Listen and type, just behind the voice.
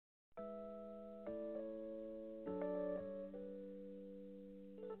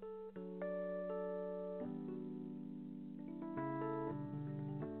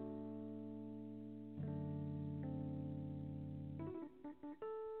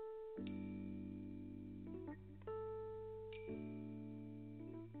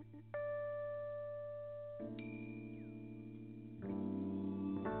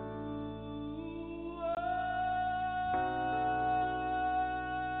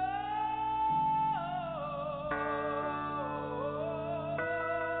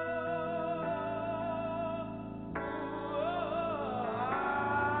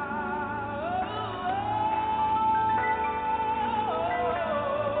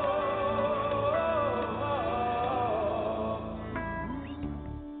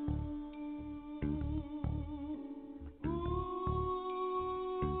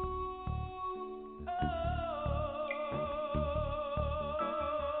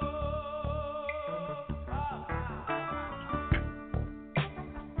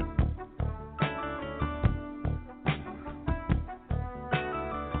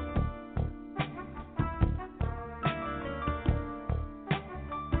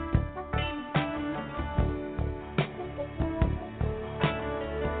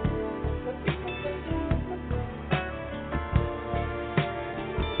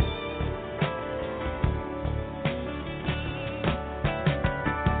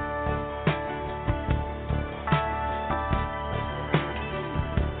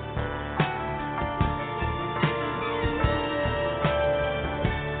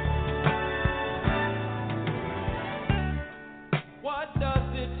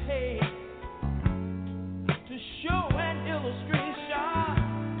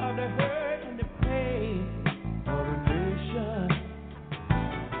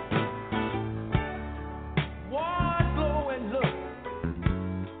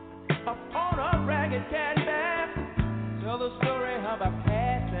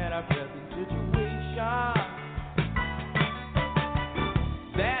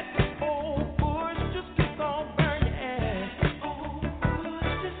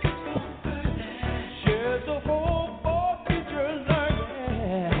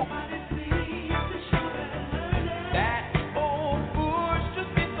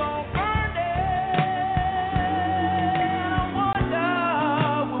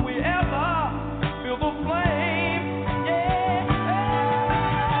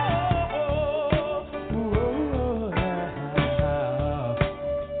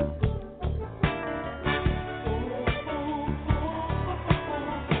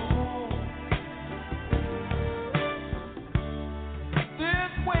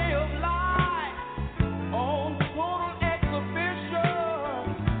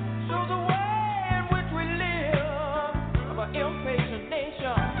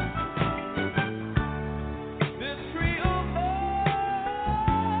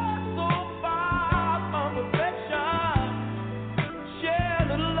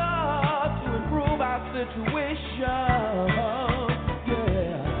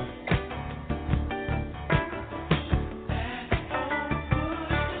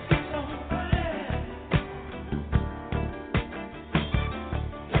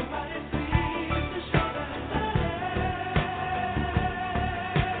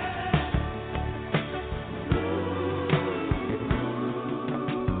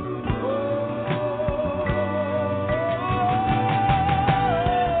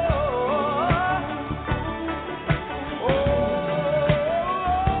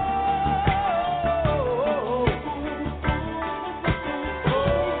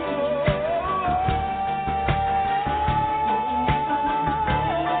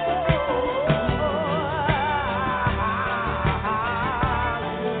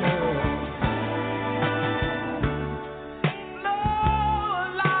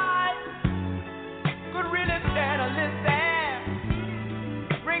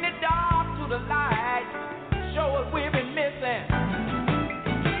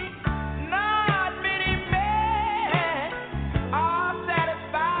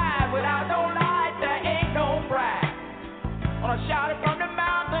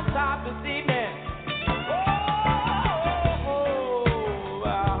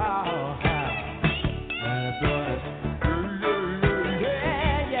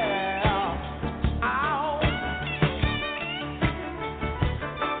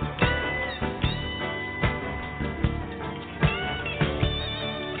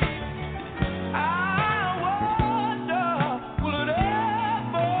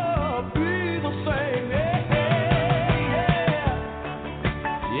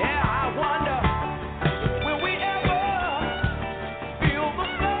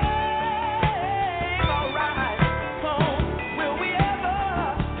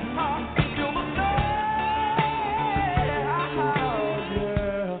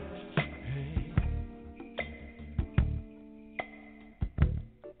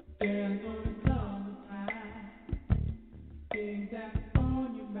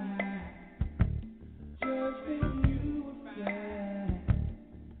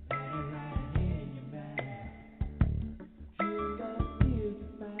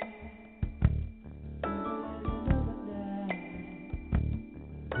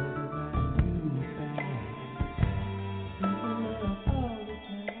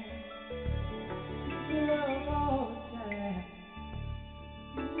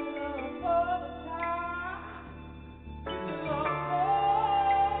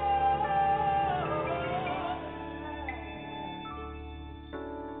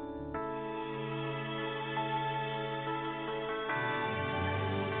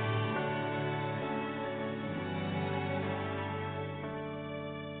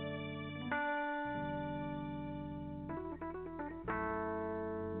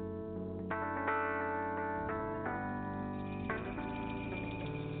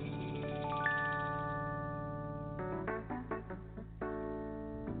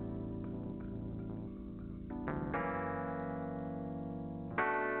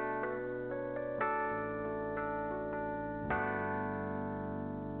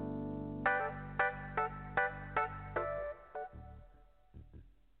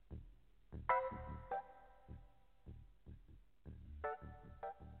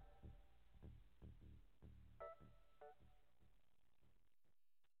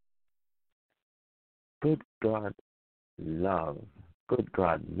Good God love. Good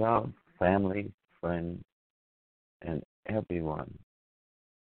God love family, friends, and everyone.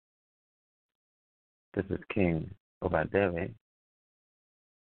 This is King Obadere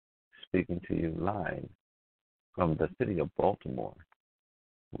speaking to you live from the city of Baltimore,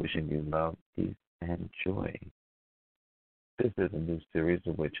 wishing you love, peace, and joy. This is a new series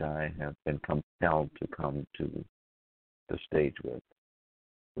of which I have been compelled to come to the stage with,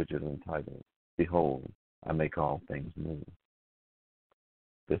 which is entitled, Behold, I Make All Things New.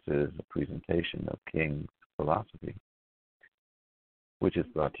 This is a presentation of King's philosophy, which is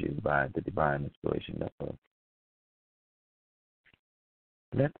brought to you by the Divine Inspiration Network.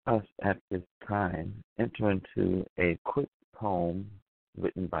 Let us at this time enter into a quick poem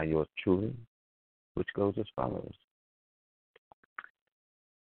written by yours truly, which goes as follows.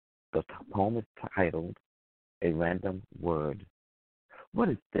 The poem is titled, A Random Word. What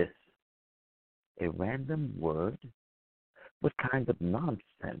is this? A random word? What kind of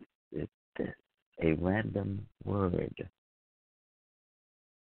nonsense is this? A random word.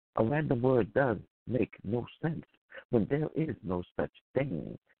 A random word does make no sense when there is no such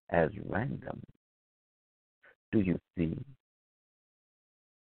thing as random. Do you see?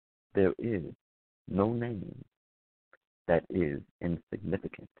 There is no name that is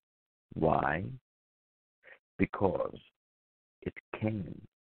insignificant. Why? Because it came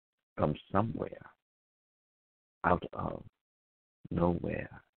from somewhere, out of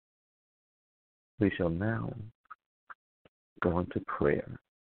nowhere. We shall now go into prayer.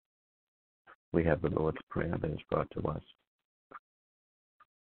 We have the Lord's Prayer that is brought to us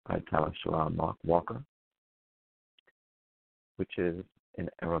by Tyler Shalom Mark Walker, which is in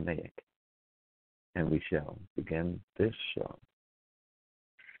Aramaic. And we shall begin this show,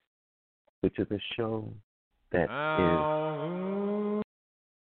 which is a show that is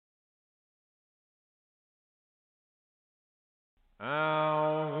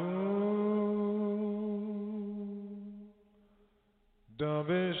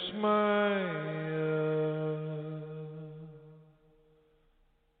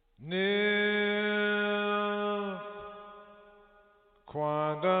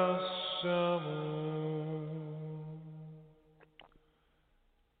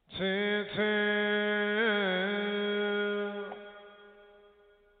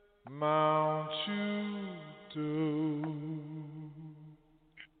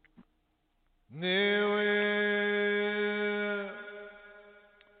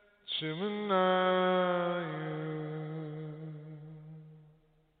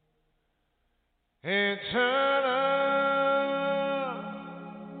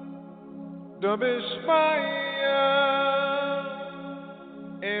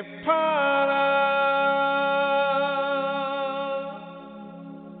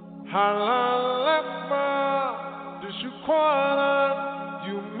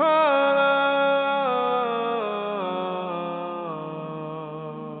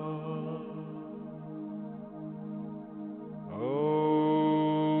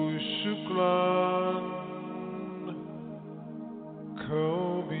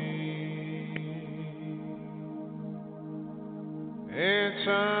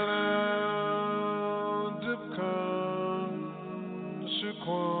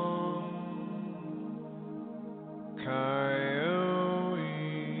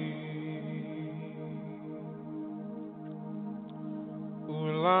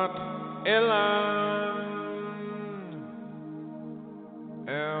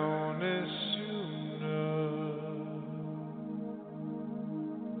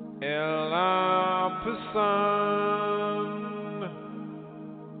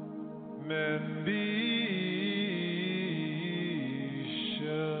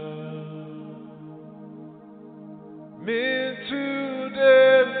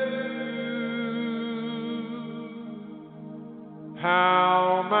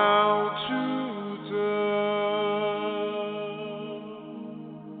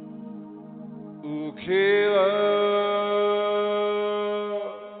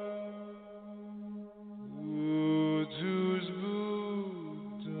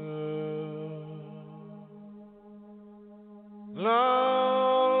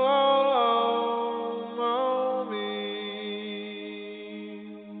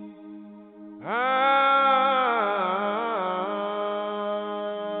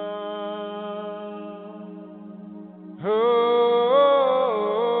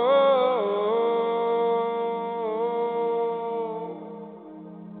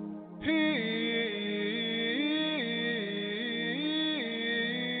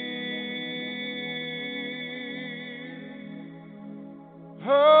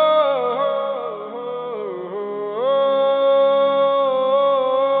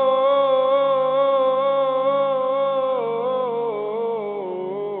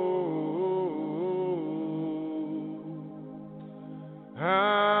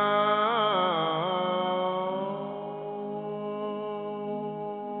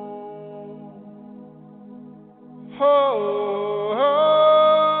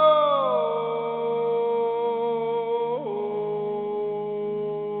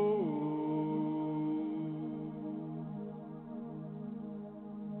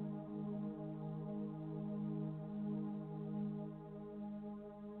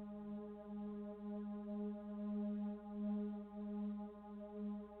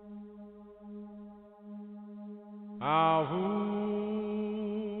Ahu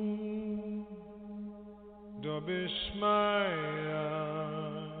Dobishmaya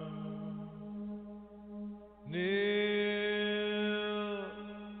Nil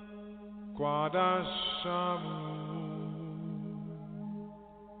Quadashamu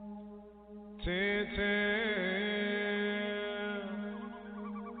Tete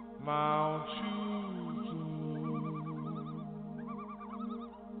Mount Chuzu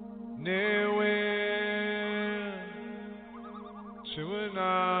Newe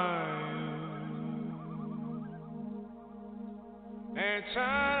Chuanayu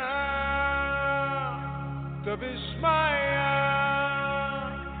Etana Dobishmaya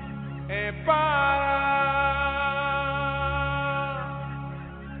Ebara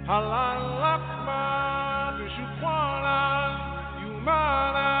Halalakma Dushuquana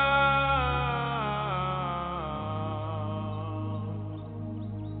Yumana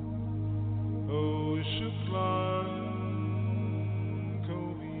O Shuklan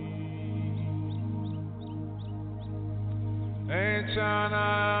Kobi Etana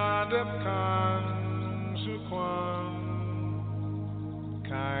Depkan Sukwan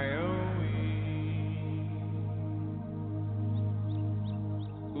Kayoe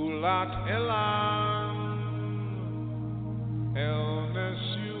Ulat Elan El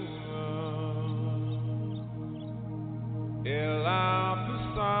Nesula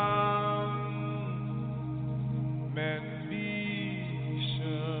Elapusan Menbisha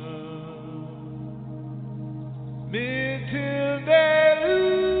Mitildelu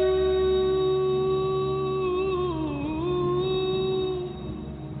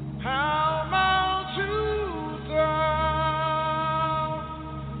How Mount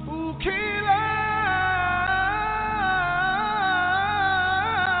Ukila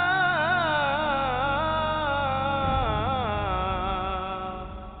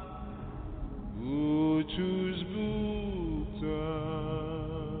Uchus Bukta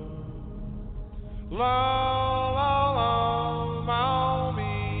La la la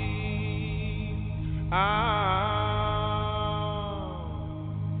Maumi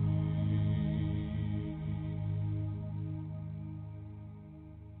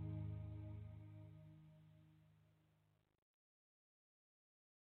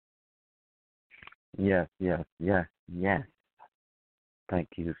Yes, yes, yes, yes. Thank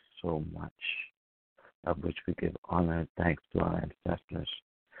you so much. Of which we give honor and thanks to our ancestors,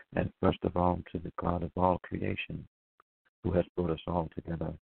 and first of all to the God of all creation, who has brought us all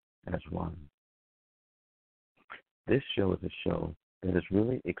together as one. This show is a show that is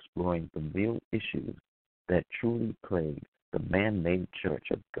really exploring the real issues that truly plague the man-made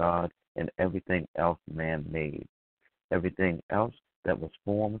church of God and everything else man-made, everything else that was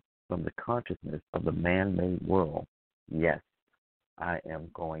formed from the consciousness of the man-made world. Yes, I am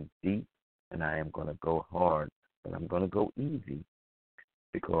going deep and I am going to go hard, but I'm going to go easy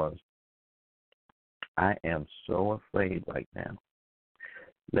because I am so afraid right now.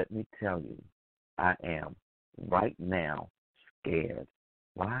 Let me tell you, I am right now scared.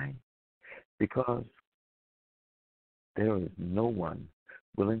 Why? Because there is no one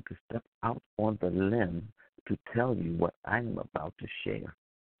willing to step out on the limb to tell you what I am about to share.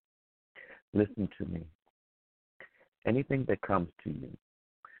 Listen to me. Anything that comes to you,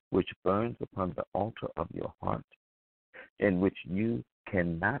 which burns upon the altar of your heart, in which you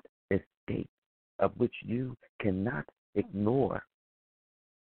cannot escape, of which you cannot ignore,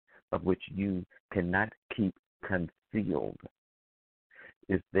 of which you cannot keep concealed,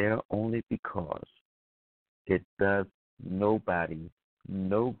 is there only because it does nobody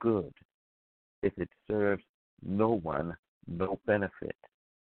no good if it serves no one no benefit,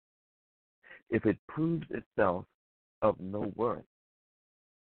 if it proves itself of no worth,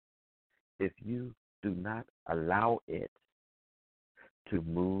 if you do not allow it to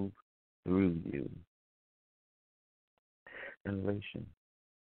move through you. Elevation.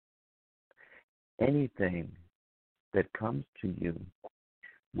 Anything that comes to you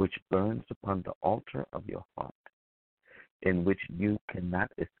which burns upon the altar of your heart, in which you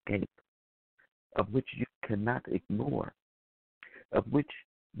cannot escape, of which you cannot ignore, of which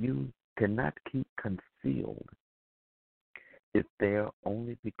you cannot keep concealed, is there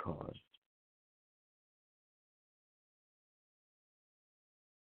only because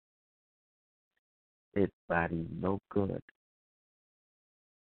it's body no good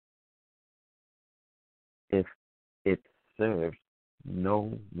if it serves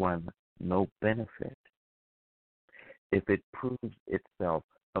no one no benefit, if it proves itself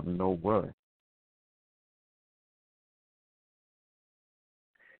of no worth,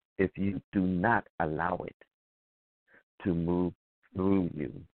 if you do not allow it to move through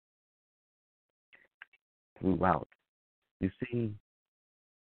you. throughout. You see,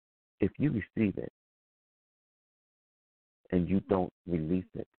 if you receive it and you don't release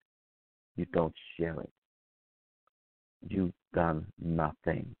it, you don't share it, you've done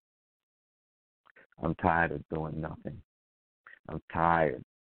nothing. I'm tired of doing nothing. I'm tired,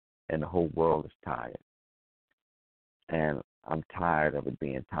 and the whole world is tired. And I'm tired of it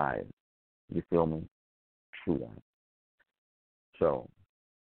being tired. You feel me? True that. So,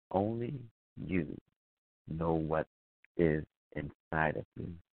 only you know what is inside of you.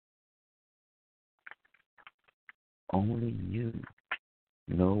 Only you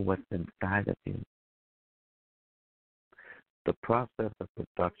know what's inside of you. The process of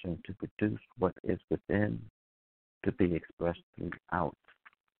production to produce what is within to be expressed throughout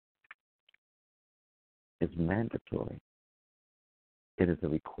is mandatory. It is a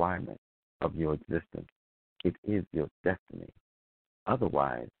requirement of your existence. It is your destiny.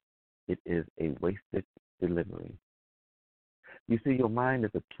 Otherwise, it is a wasted delivery. You see, your mind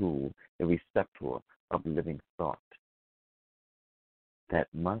is a tool, a receptor of living thought that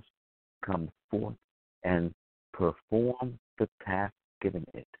must come forth and perform the task given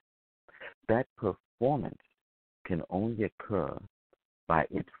it. That performance can only occur by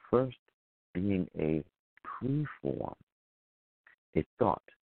it first being a preform, a thought,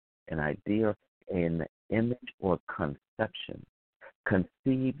 an idea, an image, or conception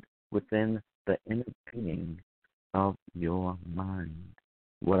conceived within the inner being of your mind.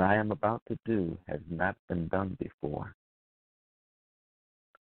 What I am about to do has not been done before.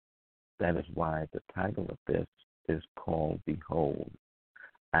 That is why the title of this is called Behold,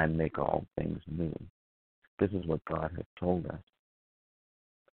 I make all things new. This is what God has told us.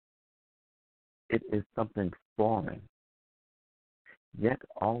 It is something foreign, yet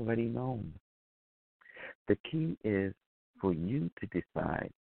already known. The key is for you to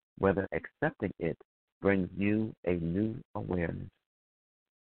decide whether accepting it brings you a new awareness,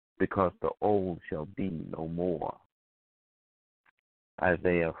 because the old shall be no more.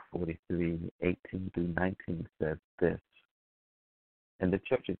 Isaiah 43:18-19 says this. And the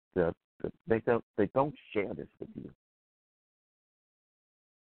churches, they don't share this with you.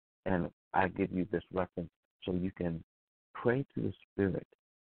 And I give you this reference so you can pray to the Spirit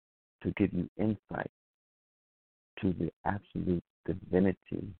to give you insight to the absolute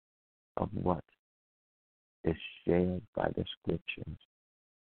divinity of what is shared by the Scriptures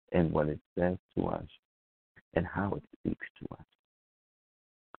and what it says to us and how it speaks to us.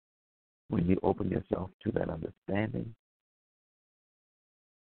 When you open yourself to that understanding,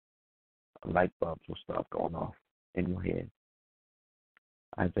 light bulbs will start going off in your head.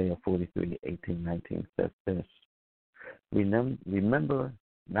 Isaiah 43:18-19 says this. Remember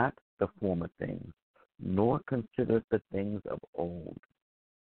not the former things, nor consider the things of old.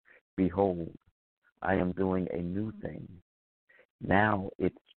 Behold, I am doing a new thing. Now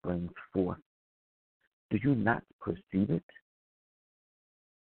it springs forth. Do you not perceive it?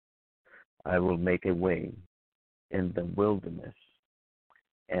 I will make a way in the wilderness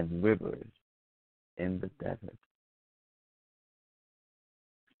and rivers in the desert.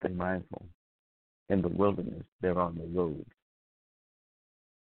 Stay mindful. In the wilderness, there are no roads.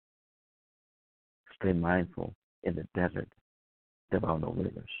 Stay mindful. In the desert, there are no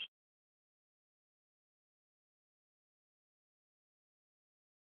rivers.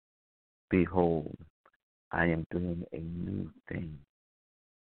 Behold, I am doing a new thing.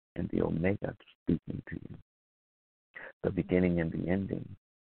 And the Omega speaking to you. The beginning and the ending.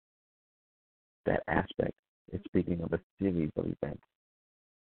 That aspect is speaking of a series of events.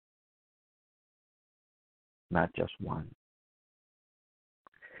 Not just one.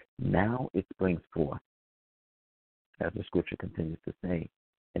 Now it springs forth, as the Scripture continues to say,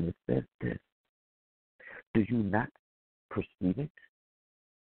 and it says this. Do you not perceive it?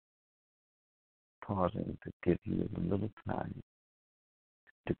 Pausing to give you a little time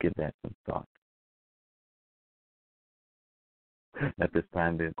to give that some thought. At this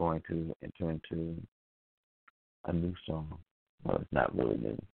time, we're going to enter into a new song. Well, it's not really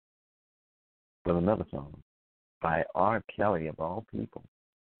new, but another song by R. Kelly, of all people.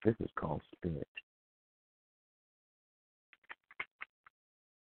 This is called Spirit.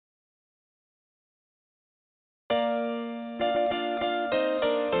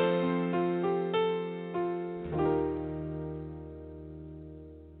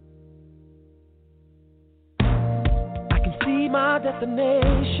 My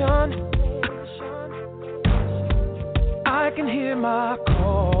destination, I can hear my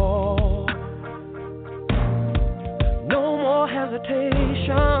call. No more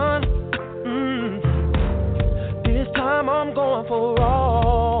hesitation. This time I'm going for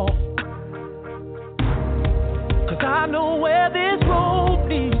all.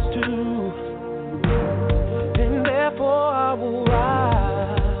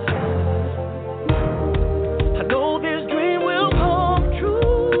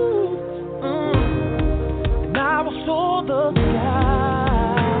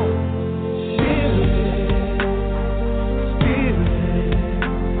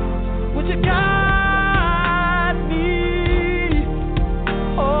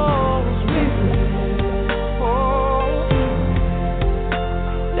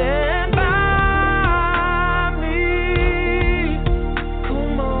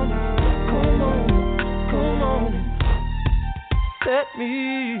 set me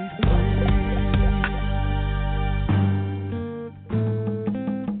free.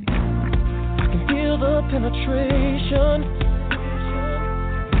 I can feel the penetration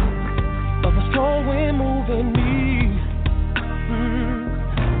of a strong wind moving me.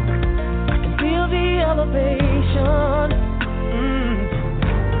 I can feel the elevation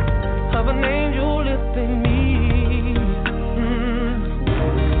of an angel lifting me.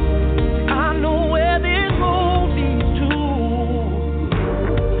 I know where this road leads to,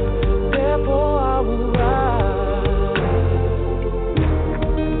 therefore I will ride.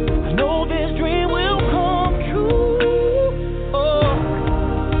 I know this dream will come true, oh,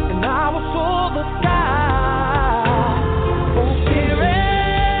 and I will soar the sky. Oh,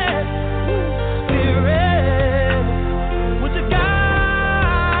 Spirit, Spirit, would you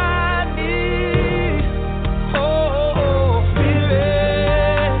guide me? Oh,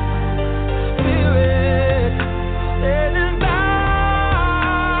 Spirit, Spirit, standing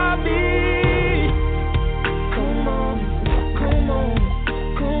by me. Come on, come on,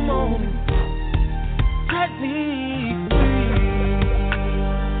 come on, set me free.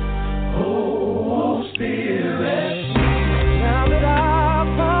 Oh, Spirit. Now that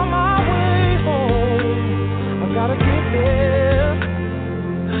I've found my way home, I've gotta get there,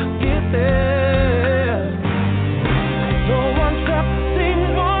 get there. No one trapped things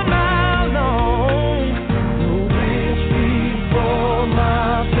 1 mile long. No bridge before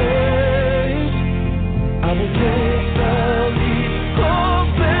my face. I will take the leap of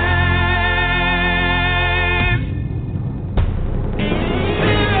faith.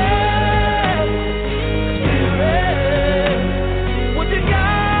 Spirit, Spirit, would you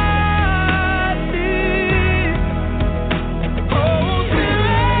guide me? Oh,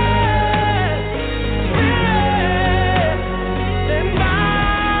 Spirit, Spirit, stand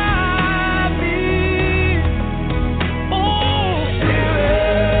by me. Oh,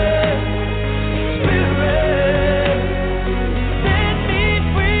 Spirit, Spirit, set me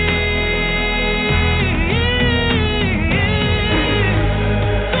free.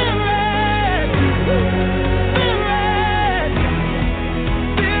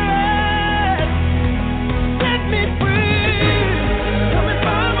 Set me free. Come and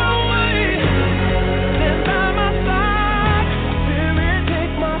find my way. Stand by my side. Spirit,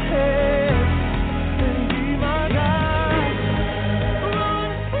 take my hand and be my guide. Run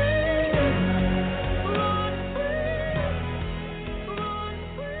free. Run free.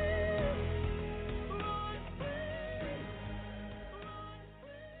 Run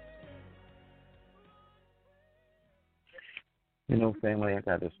You know, family, I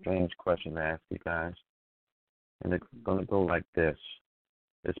got a strange question to ask you guys, and it's going to go like this.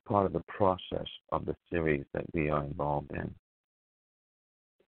 It's part of the process of the series that we are involved in.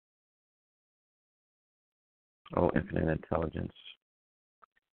 Oh, infinite intelligence,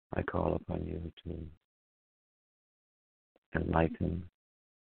 I call upon you to enlighten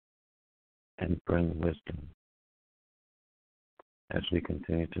and bring wisdom as we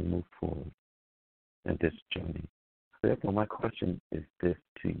continue to move forward in this journey. Therefore, my question is this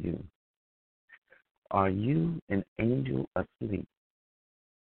to you. Are you an angel asleep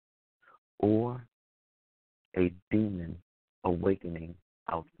or a demon awakening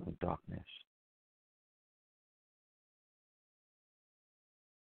out from darkness?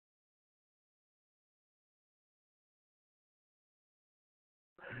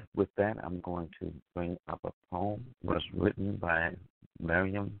 With that, I'm going to bring up a poem that was written by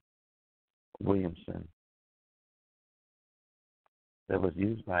Mariam Williamson that was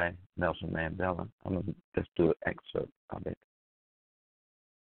used by Nelson Mandela. I'm going to just do an excerpt of it.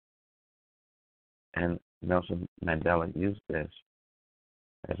 And Nelson Mandela used this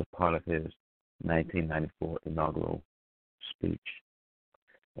as a part of his 1994 inaugural speech.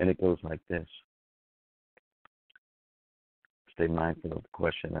 And it goes like this. Stay mindful of the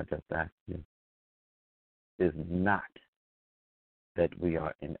question I just asked you. Is not that we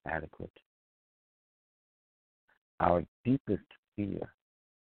are inadequate. Our deepest fear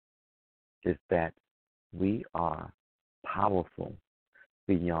is that we are powerful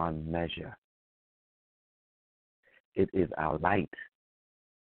beyond measure. It is our light,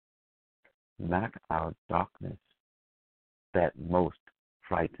 not our darkness, that most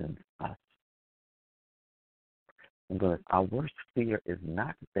frightens us. Our worst fear is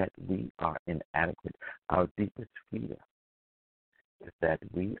not that we are inadequate. Our deepest fear is that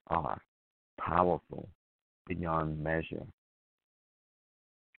we are powerful beyond measure.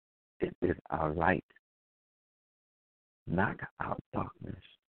 It is our light, not our darkness,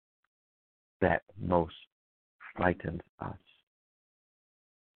 that most frightens us.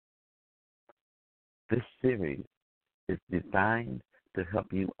 This series is designed to help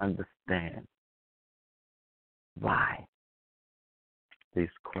you understand why these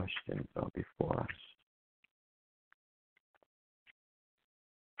questions are before us.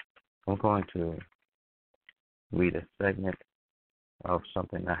 I'm going to read a segment of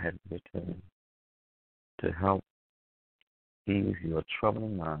something I had written to help ease your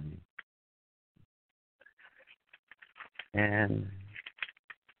troubling mind. And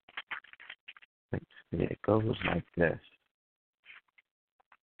let's see, it goes like this.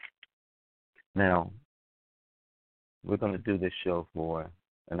 Now, we're going to do this show for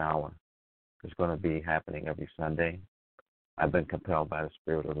an hour. It's going to be happening every Sunday. I've been compelled by the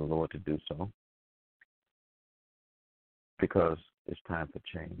Spirit of the Lord to do so because it's time for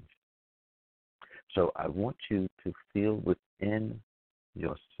change. So I want you to feel within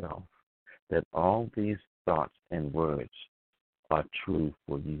yourself that all these thoughts and words are true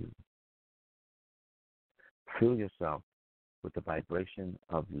for you. Fill yourself with the vibration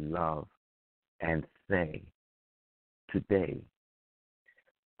of love and say, today,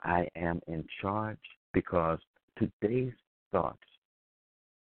 I am in charge because today's thoughts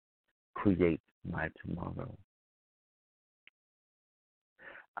create my tomorrow.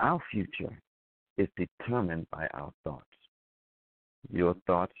 Our future is determined by our thoughts. Your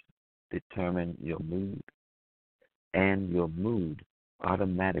thoughts determine your mood, and your mood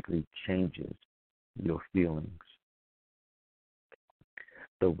automatically changes your feelings.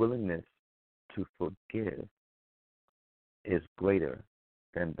 The willingness to forgive is greater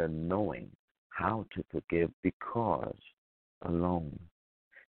than the knowing how to forgive, because alone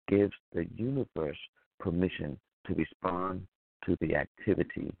gives the universe permission to respond to the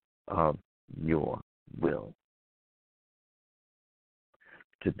activity of your will.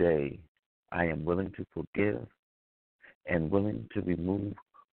 Today, I am willing to forgive and willing to remove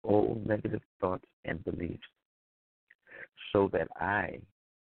all negative thoughts and beliefs so that I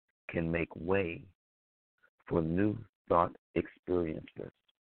can make way for new thought experiences.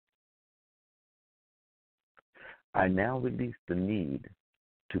 I now release the need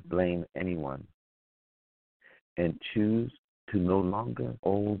to blame anyone and choose to no longer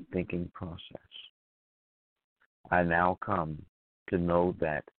old thinking process. I now come to know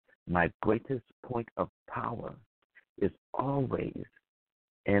that my greatest point of power is always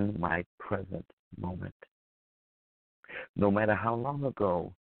in my present moment. No matter how long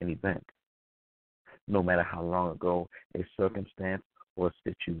ago an event, no matter how long ago a circumstance or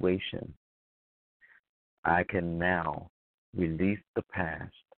situation, I can now release the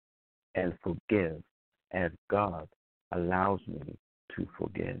past and forgive as God allows me to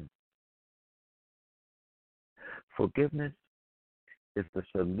forgive. Forgiveness is the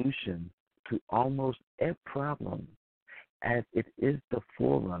solution to almost every problem, as it is the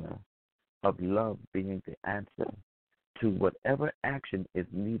forerunner of love being the answer to whatever action is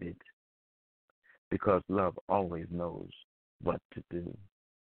needed, because love always knows what to do.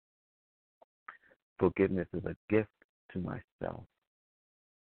 Forgiveness is a gift to myself.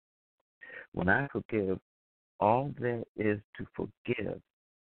 When I forgive all there is to forgive,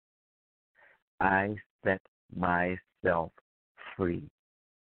 I set myself free.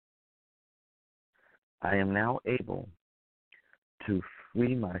 I am now able to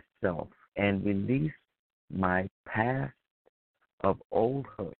free myself and release my past of old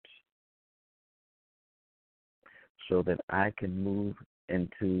hurts so that I can move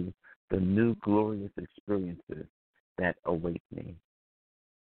into the new glorious experiences that await me.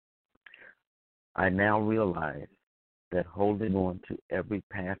 I now realize that holding on to every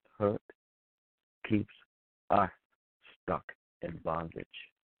past hurt keeps us stuck in bondage.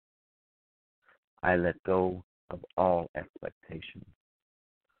 I let go of all expectations.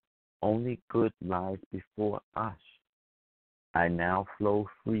 Only good lies before us. I now flow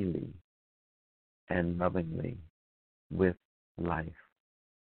freely and lovingly with life.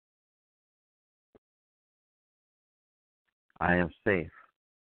 I am safe,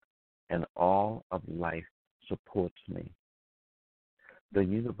 and all of life supports me. The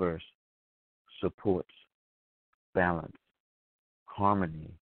universe supports balance,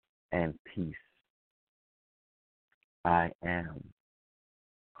 harmony, and peace. I am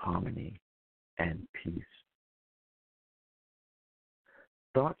harmony and peace.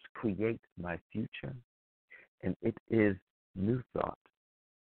 Thoughts create my future, and it is new thought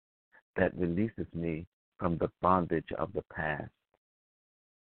that releases me from the bondage of the past.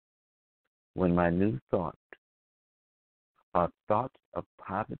 When my new thoughts are thoughts of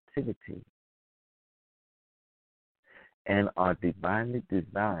positivity and are divinely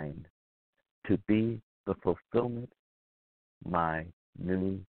designed to be the fulfillment of my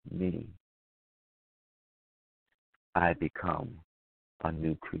new me, I become a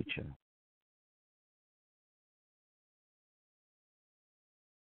new creature.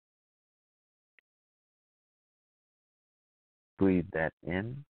 Breathe that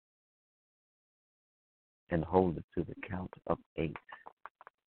in and hold it to the count of 8.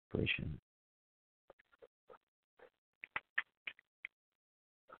 Expiration.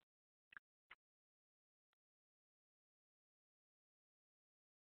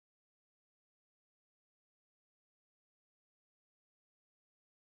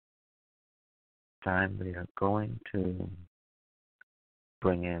 Time we are going to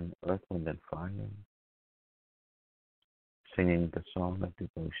bring in Earth, Wind, and Fire, singing the song of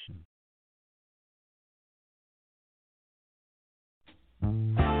devotion.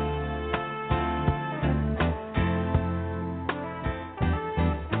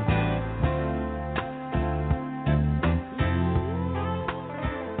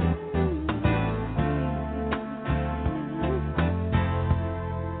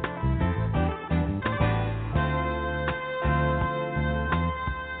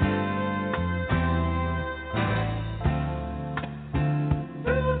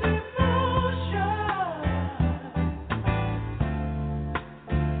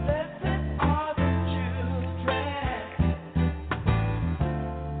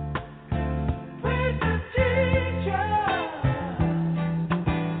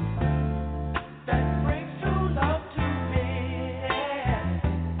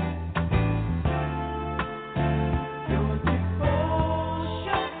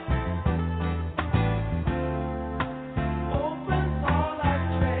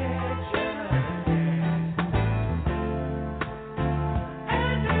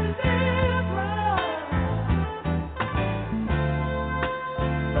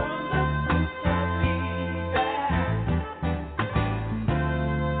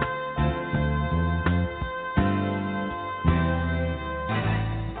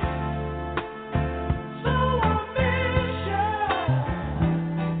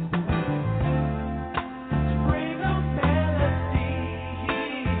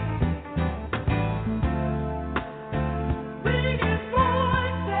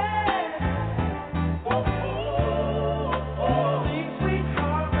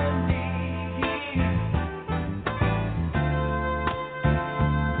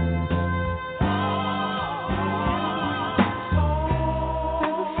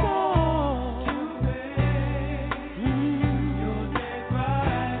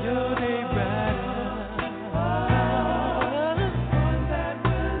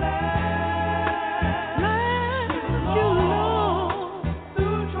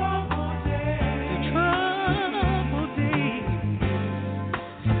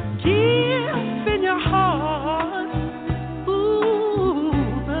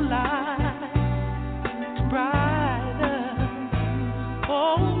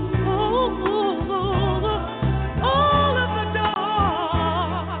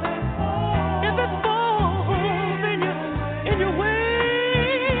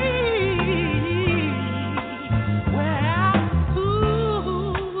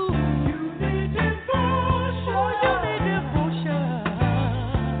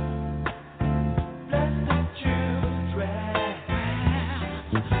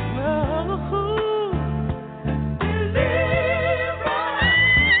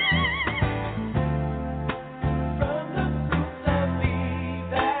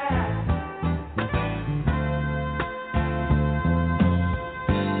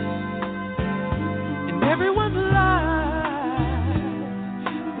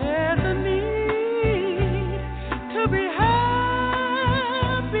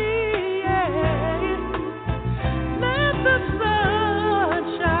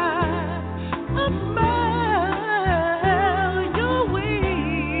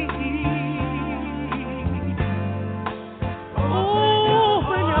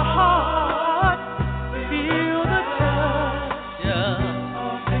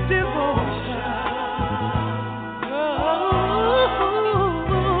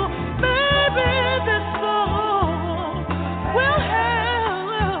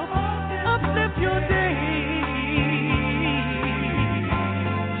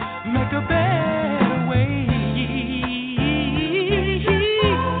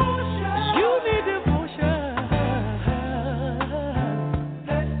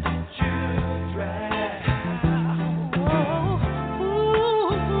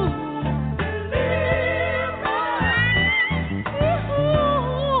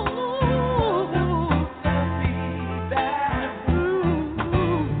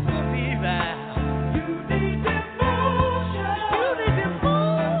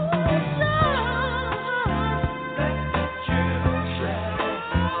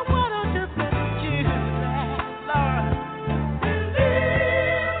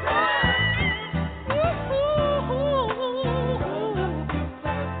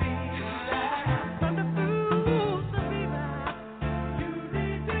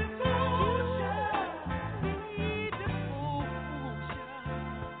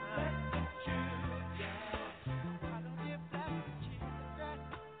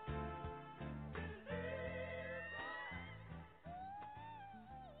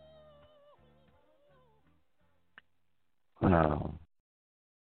 Uh,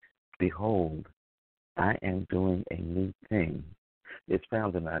 Behold, I am doing a new thing. It's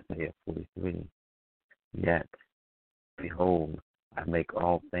found in Isaiah 43. Yet, behold, I make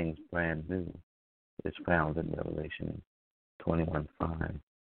all things brand new. It's found in Revelation 21:5.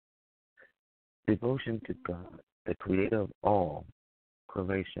 Devotion to God, the creator of all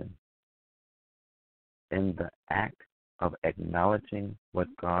creation, in the act of acknowledging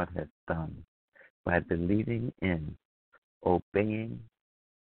what God has done by believing in, obeying,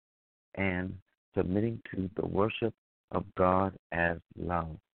 and submitting to the worship of God as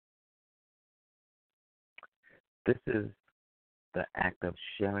love. This is the act of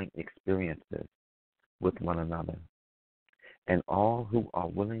sharing experiences with one another and all who are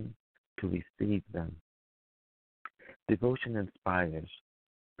willing to receive them. Devotion inspires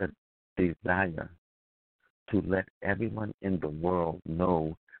the desire to let everyone in the world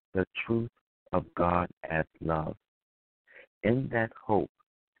know the truth of God as love. In that hope,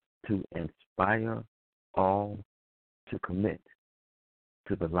 to inspire all to commit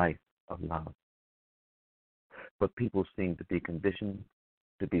to the life of love. But people seem to be conditioned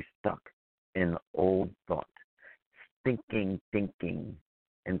to be stuck in old thought, thinking,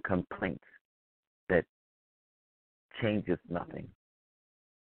 and complaints that changes nothing.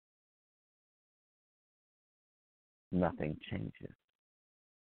 Nothing changes.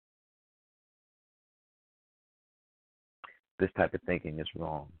 This type of thinking is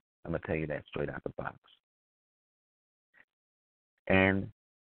wrong. I'm going to tell you that straight out the box. And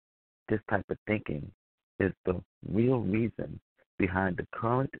this type of thinking is the real reason behind the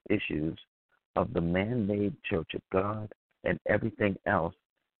current issues of the man-made Church of God and everything else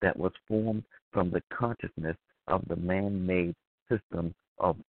that was formed from the consciousness of the man-made system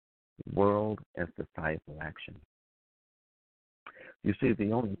of world and societal action. You see,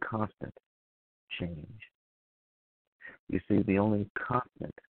 the only constant change. You see, the only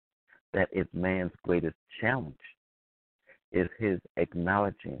constant that is man's greatest challenge is his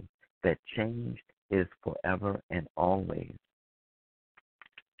acknowledging that change is forever and always.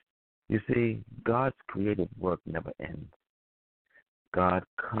 You see, God's creative work never ends. God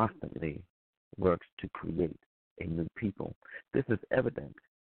constantly works to create a new people. This is evident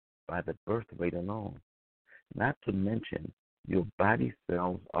by the birth rate alone. Not to mention, your body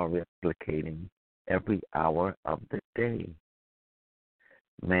cells are replicating every hour of the day.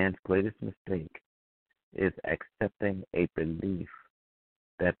 Man's greatest mistake is accepting a belief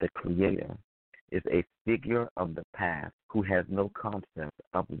that the Creator is a figure of the past who has no concept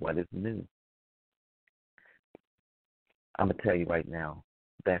of what is new. I'm going to tell you right now,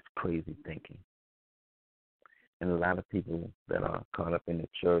 that's crazy thinking. And a lot of people that are caught up in the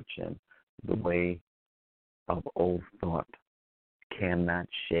church and the way of old thought cannot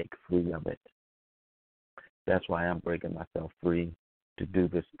shake free of it. That's why I'm breaking myself free to do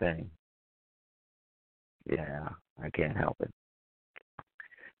this thing. Yeah, I can't help it.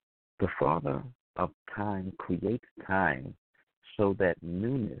 The Father of time creates time so that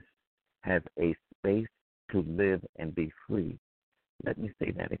newness has a space to live and be free. Let me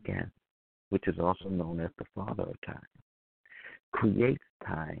say that again, which is also known as the Father of time. Creates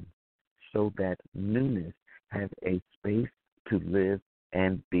time so that newness has a space to live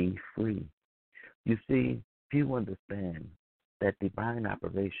and be free. You see, few understand that divine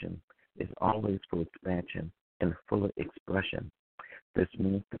operation is always for expansion and fuller expression. This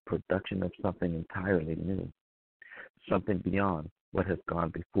means the production of something entirely new, something beyond what has gone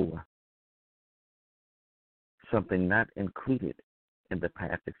before, something not included in the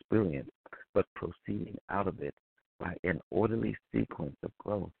past experience, but proceeding out of it by an orderly sequence of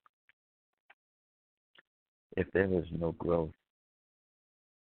growth. If there is no growth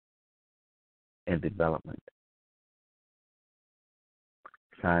and development,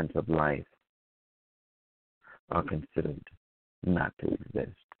 signs of life are considered not to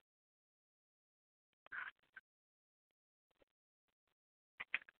exist.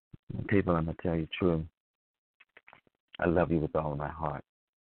 People, I'm going to tell you true. I love you with all of my heart.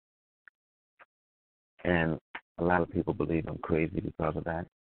 And a lot of people believe I'm crazy because of that.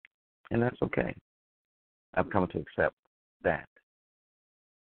 And that's okay. I've come to accept that.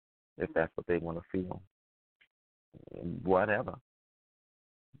 If that's what they want to feel, whatever.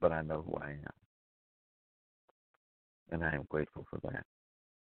 But I know who I am. And I am grateful for that.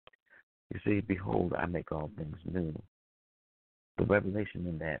 You see, behold, I make all things new. The revelation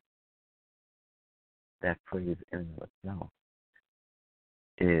in that phrase in and of itself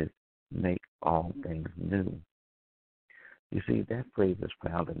is make all things new. You see, that phrase is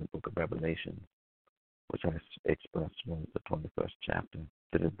found in the book of Revelation, which I expressed in the 21st chapter.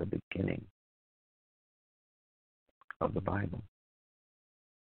 It is the beginning of the Bible.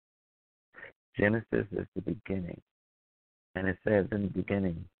 Genesis is the beginning. And it says in the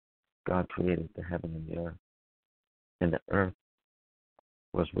beginning, God created the heaven and the earth. And the earth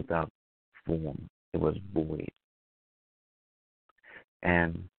was without form. It was void.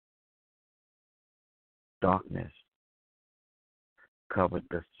 And darkness covered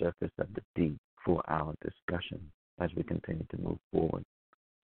the surface of the deep for our discussion as we continue to move forward.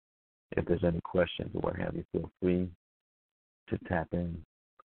 If there's any questions or what have you, feel free to tap in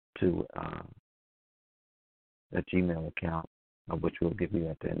to the Gmail account, which we'll give you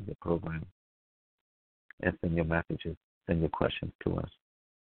at the end of the program, and send your messages, send your questions to us.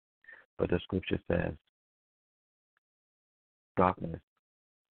 But the scripture says, darkness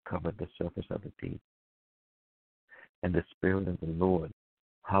covered the surface of the deep, and the Spirit of the Lord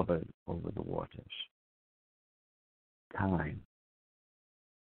hovered over the waters. Time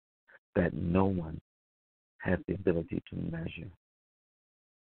that no one has the ability to measure.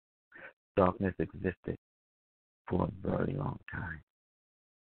 Darkness existed for a very long time.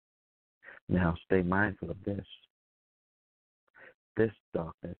 Now, stay mindful of this. This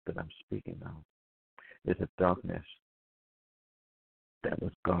darkness that I'm speaking of is a darkness that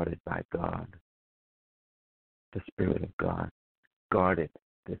was guarded by God. The Spirit of God guarded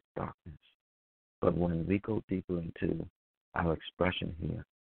this darkness. But when we go deeper into our expression here,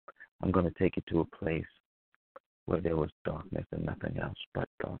 I'm going to take you to a place where there was darkness and nothing else but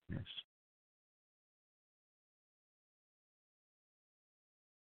darkness.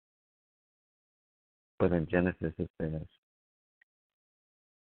 But in Genesis it says,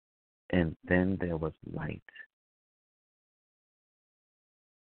 and then there was light.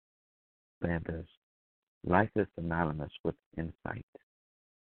 That is, life is synonymous with insight.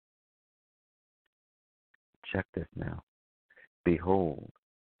 Check this now. Behold,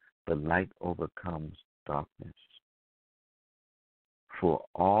 the light overcomes darkness. For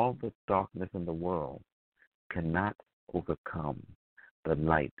all the darkness in the world cannot overcome the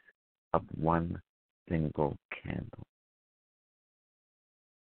light of one single candle.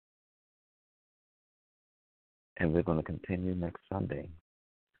 And we're going to continue next Sunday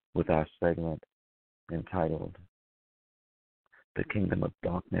with our segment entitled The Kingdom of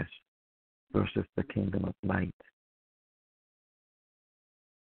Darkness versus the Kingdom of Light.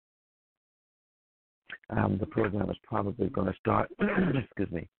 The program is probably going to start,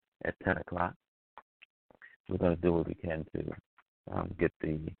 at 10 o'clock. We're going to do what we can to get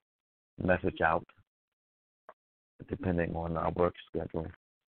the message out. Depending on our work schedule,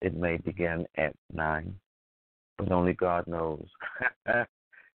 it may begin at 9, but only God knows. That's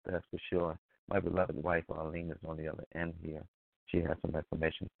for sure. My beloved wife, Arlene, is on the other end here. She has some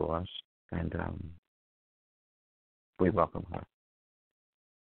information for us, and we welcome her.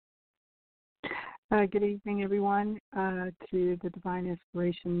 Good evening, everyone, to the Divine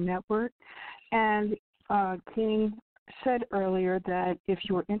Inspiration Network. And King said earlier that if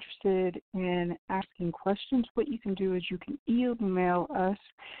you're interested in asking questions, what you can do is you can email us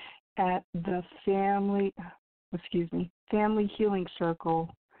at the Family Healing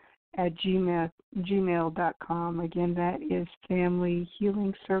Circle at gmail.com. Again, that is Family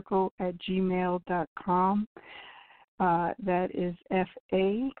Healing Circle at gmail.com. That is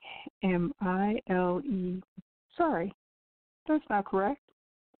FAMILE. Sorry, that's not correct.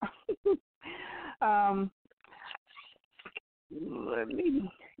 Let me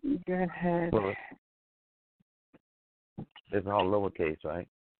go ahead. Well, it's all lowercase, right?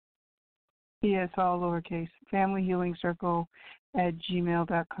 Yeah, it's all lowercase. Family Healing Circle at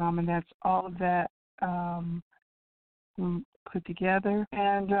gmail.com, and that's all of that put together.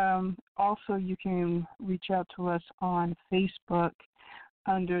 And also you can reach out to us on Facebook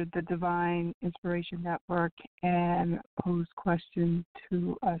under the Divine Inspiration Network and pose questions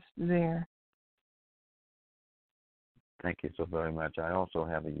to us there. Thank you so very much. I also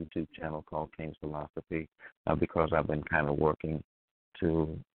have a YouTube channel called King's Philosophy because I've been kind of working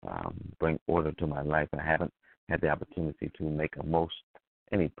to bring order to my life. I haven't had the opportunity to make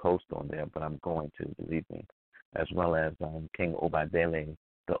any post on there, but I'm going to, believe me, as well as King Obadele,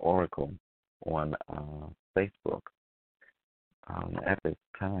 the Oracle, on Facebook. At this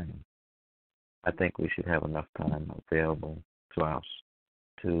time, I think we should have enough time available to us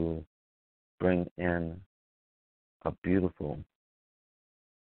to bring in a beautiful,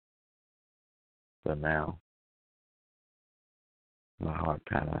 but now my heart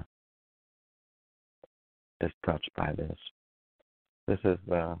kind of is touched by this. This is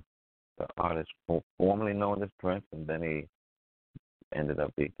the artist formerly known as Prince, and then he ended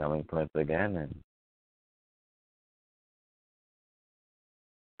up becoming Prince again, and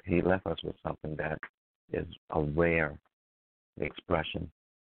he left us with something that is a rare expression,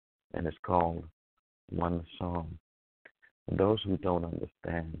 and it's called one song. And those who don't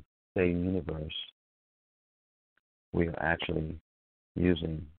understand, say universe, we are actually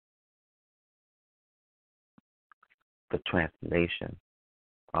using the translation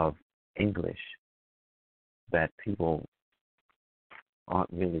of English that people aren't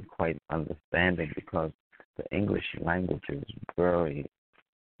really quite understanding, because the English language is very,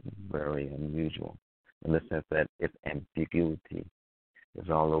 very unusual in the sense that its ambiguity is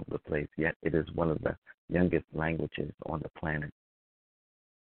all over the place, yet it is one of the youngest languages on the planet.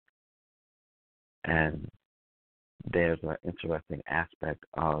 And there's an interesting aspect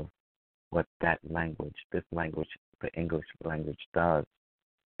of what that language, this language, the English language does,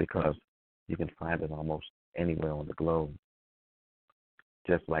 because you can find it almost anywhere on the globe,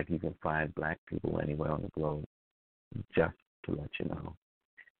 just like you can find black people anywhere on the globe, just to let you know.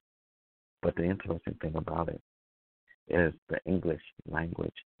 But the interesting thing about it is the English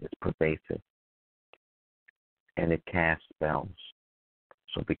language is pervasive, and it casts spells.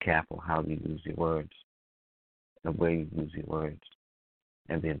 So be careful how you use your words, the way you use your words,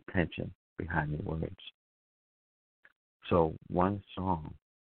 and the intention behind your words. So one song,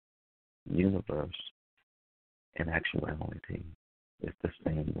 universe, in actuality, is the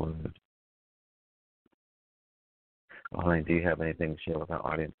same word. Arlene, do you have anything to share with our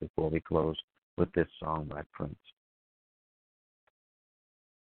audience before we close with this song by Prince?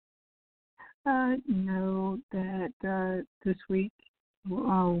 Know that this week,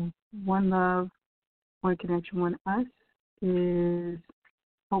 One Love, One Connection, One Us is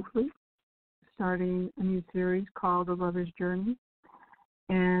hopefully starting a new series called The Lover's Journey.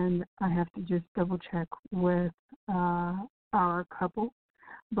 And I have to just double check with our couple,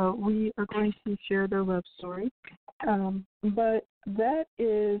 but we are going to share their love story. But that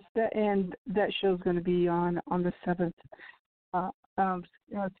is that, and that show's going to be on the 7th.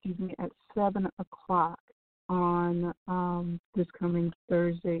 At 7 o'clock on this coming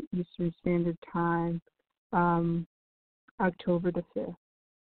Thursday Eastern Standard Time, October the 5th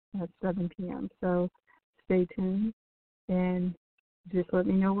at 7 p.m. So stay tuned and just let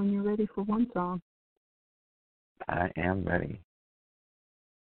me know when you're ready for one song. I am ready.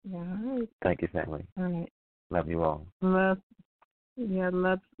 Yeah, all right. Thank you, family. All right. Love you all. Love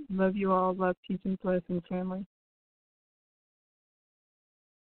you all. Love, peace, and blessings, family.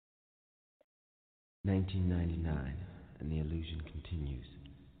 1999, and the illusion continues.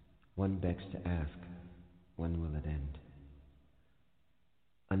 One begs to ask, when will it end?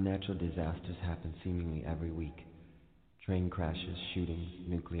 Unnatural disasters happen seemingly every week. Train crashes, shootings,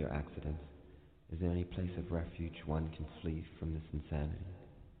 nuclear accidents. Is there any place of refuge one can flee from this insanity?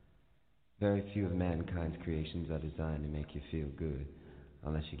 Very few of mankind's creations are designed to make you feel good,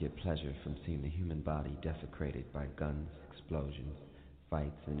 unless you get pleasure from seeing the human body desecrated by guns, explosions,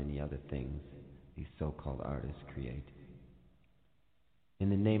 fights, and any other things these so-called artists create. In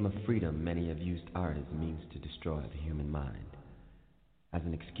the name of freedom, many have used art as a means to destroy the human mind. As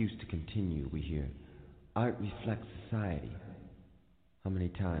an excuse to continue, we hear, art reflects society. How many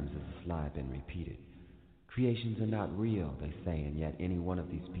times has this lie been repeated? Creations are not real, they say, and yet any one of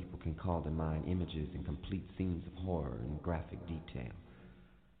these people can call to mind images and complete scenes of horror in graphic detail.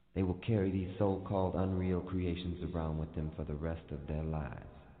 They will carry these so-called unreal creations around with them for the rest of their lives.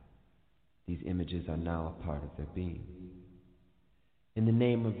 These images are now a part of their being. In the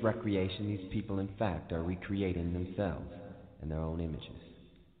name of recreation, these people in fact are recreating themselves in their own images.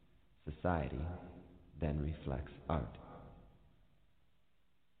 Society then reflects art.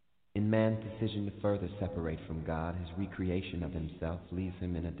 In man's decision to further separate from God, his recreation of himself leaves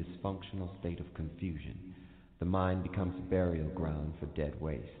him in a dysfunctional state of confusion. The mind becomes a burial ground for dead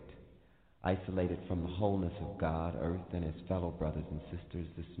waste. Isolated from the wholeness of God, earth, and his fellow brothers and sisters,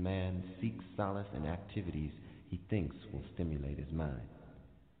 this man seeks solace in activities he thinks will stimulate his mind.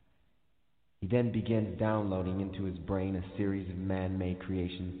 He then begins downloading into his brain a series of man-made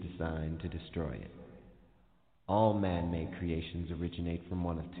creations designed to destroy it. All man-made creations originate from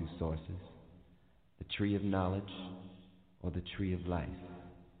one of two sources, the tree of knowledge or the tree of life.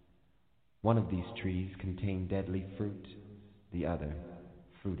 One of these trees contains deadly fruit, the other,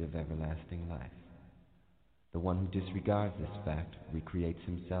 fruit of everlasting life. The one who disregards this fact recreates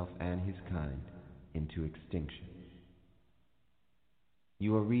himself and his kind into extinction.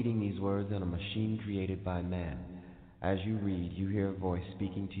 You are reading these words on a machine created by man. As you read, you hear a voice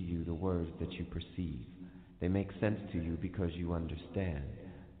speaking to you the words that you perceive. They make sense to you because you understand.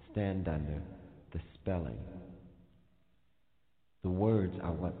 Stand under the spelling. The words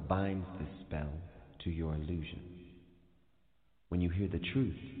are what binds this spell to your illusion. When you hear the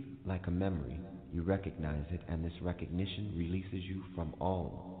truth, like a memory, you recognize it, and this recognition releases you from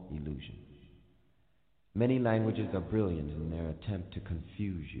all illusion. Many languages are brilliant in their attempt to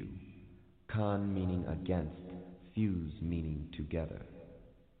confuse you. Con meaning against, fuse meaning together.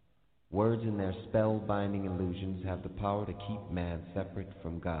 Words in their spell-binding illusions have the power to keep man separate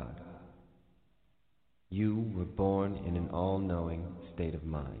from God. You were born in an all-knowing state of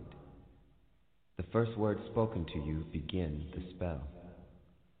mind. The first words spoken to you begin the spell.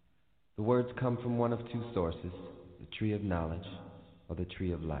 The words come from one of two sources, the tree of knowledge or the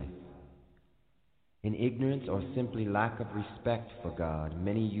tree of life. In ignorance or simply lack of respect for God,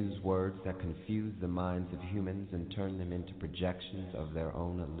 many use words that confuse the minds of humans and turn them into projections of their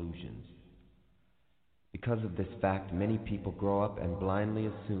own illusions. Because of this fact, many people grow up and blindly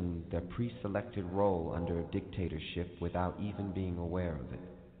assume their pre-selected role under a dictatorship without even being aware of it.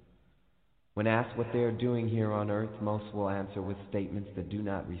 When asked what they are doing here on earth, most will answer with statements that do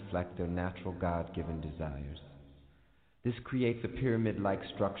not reflect their natural God-given desires. This creates a pyramid-like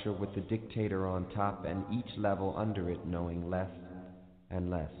structure with the dictator on top and each level under it knowing less and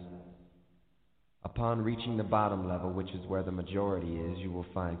less. Upon reaching the bottom level, which is where the majority is, you will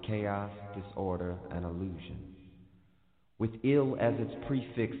find chaos, disorder, and illusion. With ill as its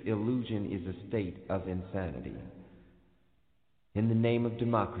prefix, illusion is a state of insanity. In the name of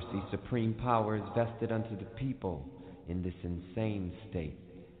democracy, supreme power is vested unto the people in this insane state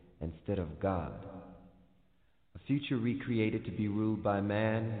instead of God. A future recreated to be ruled by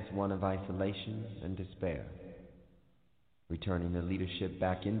man is one of isolation and despair. Returning the leadership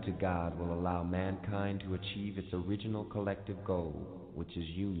back into God will allow mankind to achieve its original collective goal, which is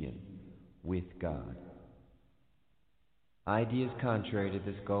union with God. Ideas contrary to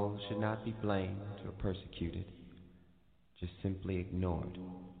this goal should not be blamed or persecuted, just simply ignored.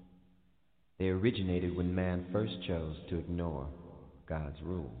 They originated when man first chose to ignore God's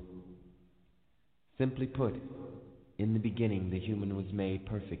rule. Simply put, in the beginning the human was made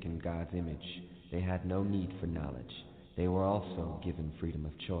perfect in God's image. They had no need for knowledge. They were also given freedom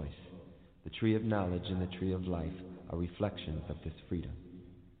of choice. The tree of knowledge and the tree of life are reflections of this freedom.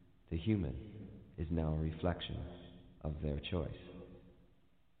 The human is now a reflection of their choice.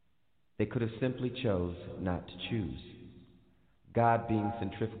 They could have simply chose not to choose. God being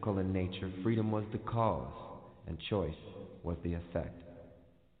centrifugal in nature, freedom was the cause and choice was the effect.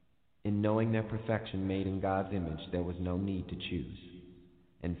 In knowing their perfection made in God's image, there was no need to choose.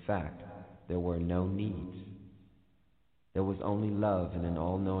 In fact, there were no needs. There was only love in an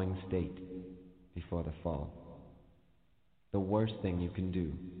all-knowing state before the fall. The worst thing you can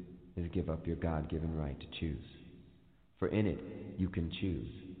do is give up your God-given right to choose. For in it, you can choose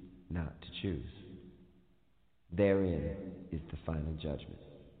not to choose. Therein is the final judgment.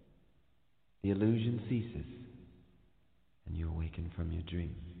 The illusion ceases, and you awaken from your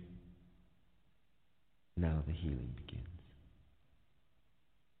dream. Now the healing begins.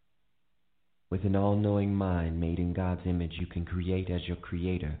 With an all-knowing mind made in God's image, you can create as your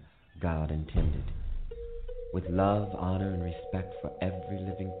creator, God intended. With love, honor, and respect for every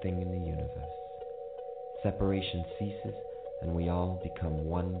living thing in the universe. Separation ceases, and we all become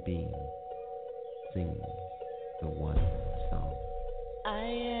one being, singing the one song. I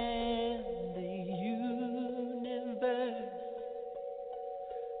am the universe,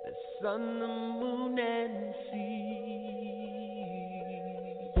 the sun, the moon, and sea.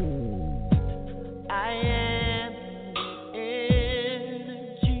 I am the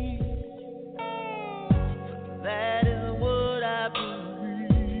energy, that is what I believe.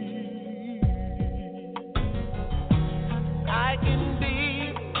 I can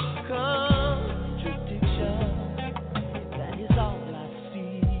be contradiction, that is all I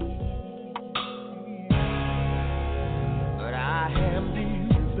see. But I am the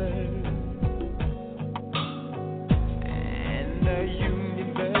universe, and the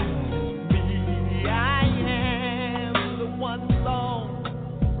universe.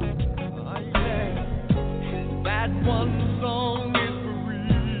 One song is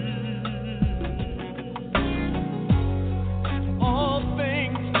free. All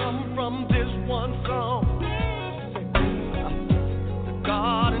things come from this one song. The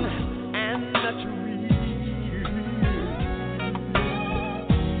garden and the tree.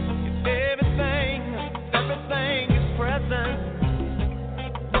 Everything is present.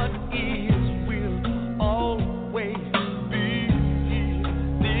 What is will always be.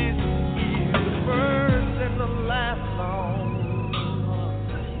 This is the first and the last song,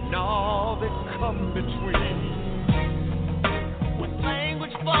 and all that come between. When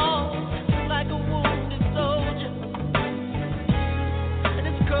language falls like a wounded soldier, and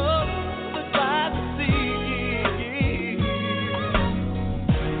it's covered by the sea.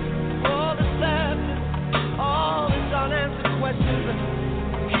 Oh, the sad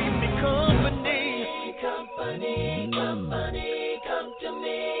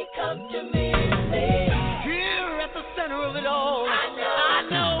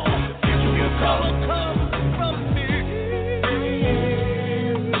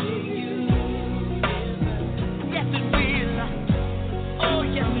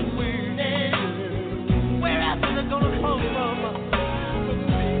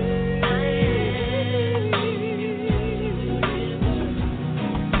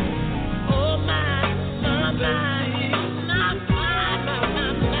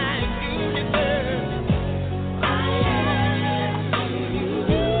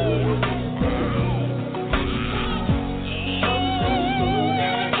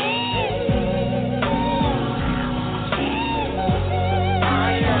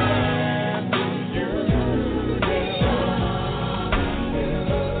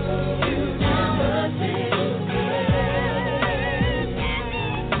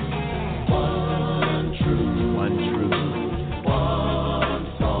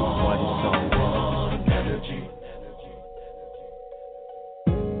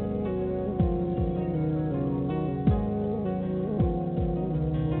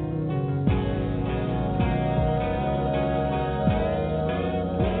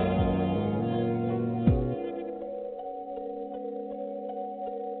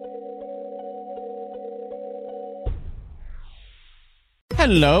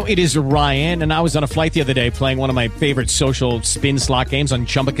Hello, it is Ryan, and I was on a flight the other day playing one of my favorite social spin slot games on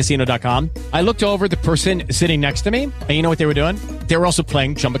ChumbaCasino.com. I looked over at the person sitting next to me, and you know what they were doing? They were also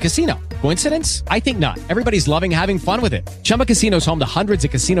playing Chumba Casino. Coincidence? I think not. Everybody's loving having fun with it. Chumba Casino is home to hundreds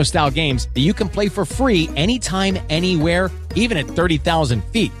of casino-style games that you can play for free anytime, anywhere, even at 30,000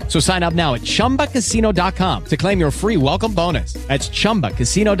 feet. So sign up now at ChumbaCasino.com to claim your free welcome bonus. That's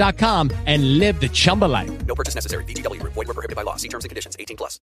ChumbaCasino.com and live the Chumba life. No purchase necessary. VGW. Void where prohibited by law. See terms and conditions. 18+.